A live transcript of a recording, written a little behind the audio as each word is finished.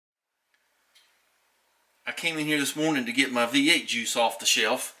I came in here this morning to get my V8 juice off the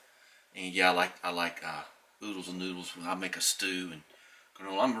shelf, and yeah, I like oodles and noodles when I make a stew and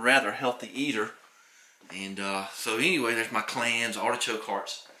granola. I'm a rather healthy eater, and so anyway, there's my clams, artichoke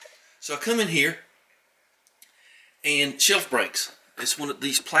hearts. So I come in here, and shelf breaks. It's one of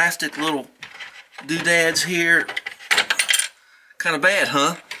these plastic little doodads here. Kind of bad,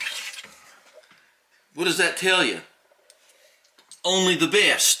 huh? What does that tell you? Only the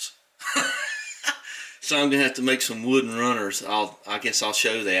best. So I'm gonna have to make some wooden runners. I guess I'll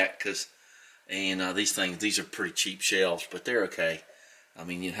show that, and these are pretty cheap shelves, but they're okay. I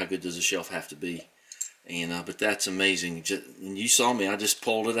mean, you know, how good does a shelf have to be? And but that's amazing. And you saw me, I just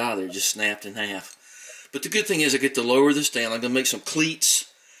pulled it out of there, just snapped in half. But the good thing is I get to lower this down. I'm gonna make some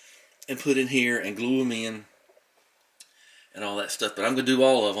cleats and put in here and glue them in and all that stuff. But I'm gonna do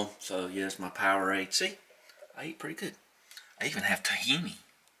all of them. So yes, my Powerade. See, I eat pretty good. I even have tahini.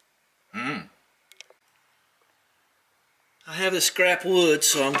 I have this scrap wood,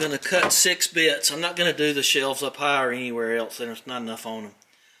 so I'm going to cut 6 bits. I'm not going to do the shelves up high or anywhere else. There's not enough on them.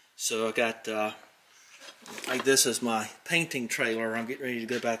 So I got like this as my painting trailer. I'm getting ready to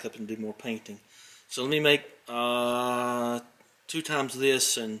go back up and do more painting. So let me make 2 times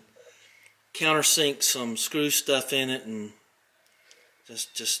this and countersink some screw stuff in it and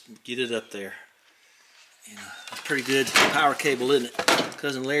just get it up there. You know, that's pretty good power cable, isn't it?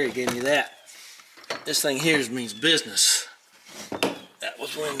 Cousin Larry gave me that. This thing here means business. That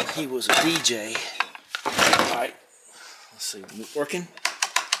was when he was a DJ. Alright, let's see, working?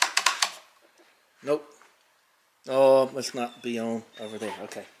 Nope. Oh, must not be on over there.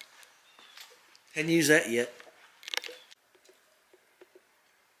 Okay. Hadn't used that yet.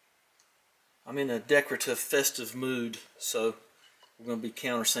 I'm in a decorative, festive mood, so we're going to be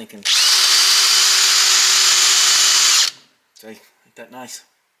countersinking. See, ain't that nice?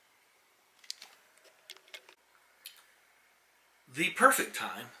 The perfect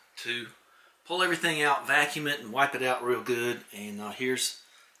time to pull everything out, vacuum it, and wipe it out real good. And I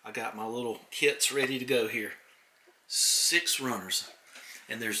got my little kits ready to go here. 6 runners.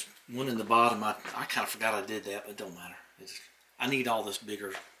 And there's one in the bottom. I kind of forgot I did that, but it don't matter. I need all this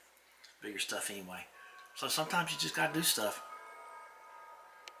bigger stuff anyway. So sometimes you just got to do stuff.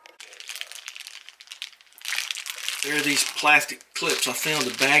 There are these plastic clips. I found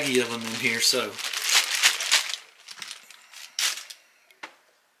a baggie of them in here, so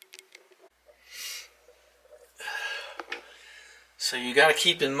you got to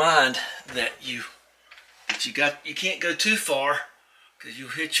keep in mind that you can't go too far because you'll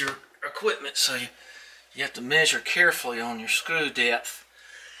hit your equipment. So you have to measure carefully on your screw depth.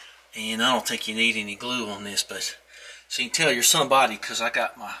 And I don't think you need any glue on this, but so you can tell you're somebody because I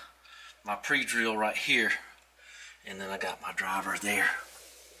got my pre-drill right here, and then I got my driver there.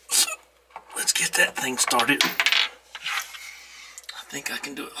 So let's get that thing started. I think I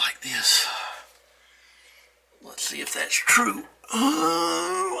can do it like this. Let's see if that's true.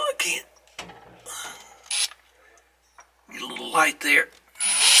 I can't. Get a little light there.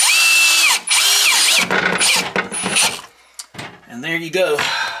 And there you go.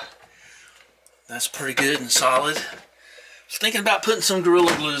 That's pretty good and solid. I was thinking about putting some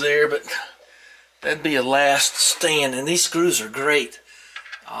Gorilla Glue there, but that'd be a last stand. And these screws are great.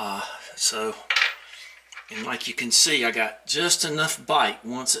 And like you can see, I got just enough bite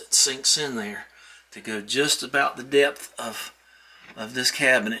once it sinks in there to go just about the depth of this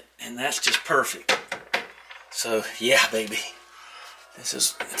cabinet, and that's just perfect. So yeah, baby, this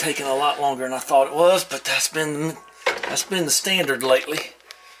is taking a lot longer than I thought it was, but that's been the standard lately.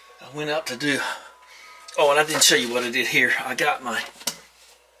 I went out to do. Oh, and I didn't show you what I did here. I got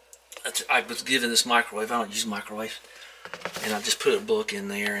I was given this microwave. I don't use microwaves, and I just put a book in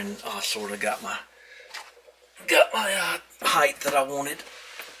there, and I sort of got my height that I wanted.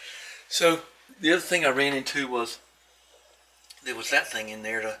 So the other thing I ran into was there was that thing in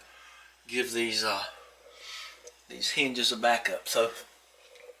there to give these hinges a backup. So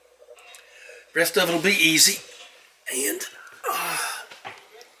rest of it will be easy, and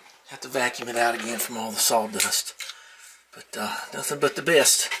have to vacuum it out again from all the sawdust. But nothing but the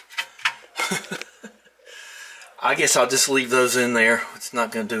best. I guess I'll just leave those in there. It's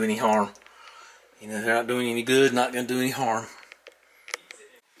not going to do any harm. You know, they're not doing any good, not going to do any harm.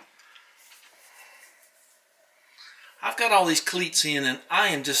 I've got all these cleats in, and I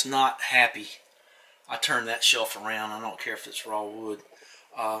am just not happy. I turned that shelf around. I don't care if it's raw wood.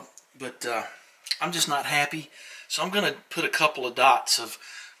 But I'm just not happy. So I'm going to put a couple of dots of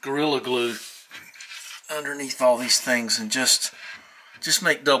Gorilla Glue underneath all these things and just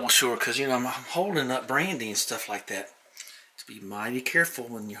make double sure, because, you know, I'm holding up brandy and stuff like that. To be mighty careful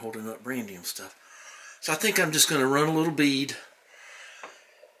when you're holding up brandy and stuff. So I think I'm just going to run a little bead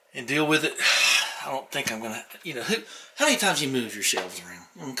and deal with it. I don't think I'm going to, you know, how many times you move your shelves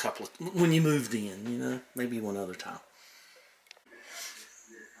around? A couple of, when you moved in, you know, maybe one other time.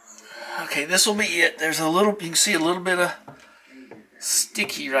 Okay, this will be it. There's a little, you can see a little bit of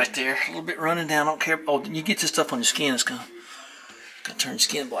sticky right there, a little bit running down. I don't care. Oh, you get this stuff on your skin, it's gonna turn your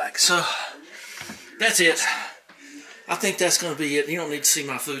skin black. So that's it. I think that's gonna be it. You don't need to see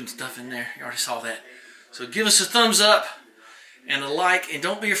my food and stuff in there. You already saw that. So give us a thumbs up and a like, and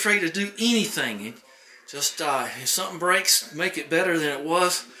don't be afraid to do anything. Just if something breaks, make it better than it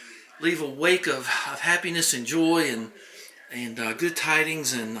was. Leave a wake of happiness and joy and good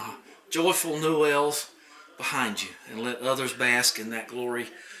tidings and joyful Noels behind you, and let others bask in that glory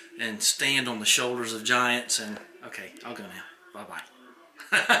and stand on the shoulders of giants. And okay, I'll go now.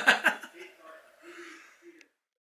 Bye-bye.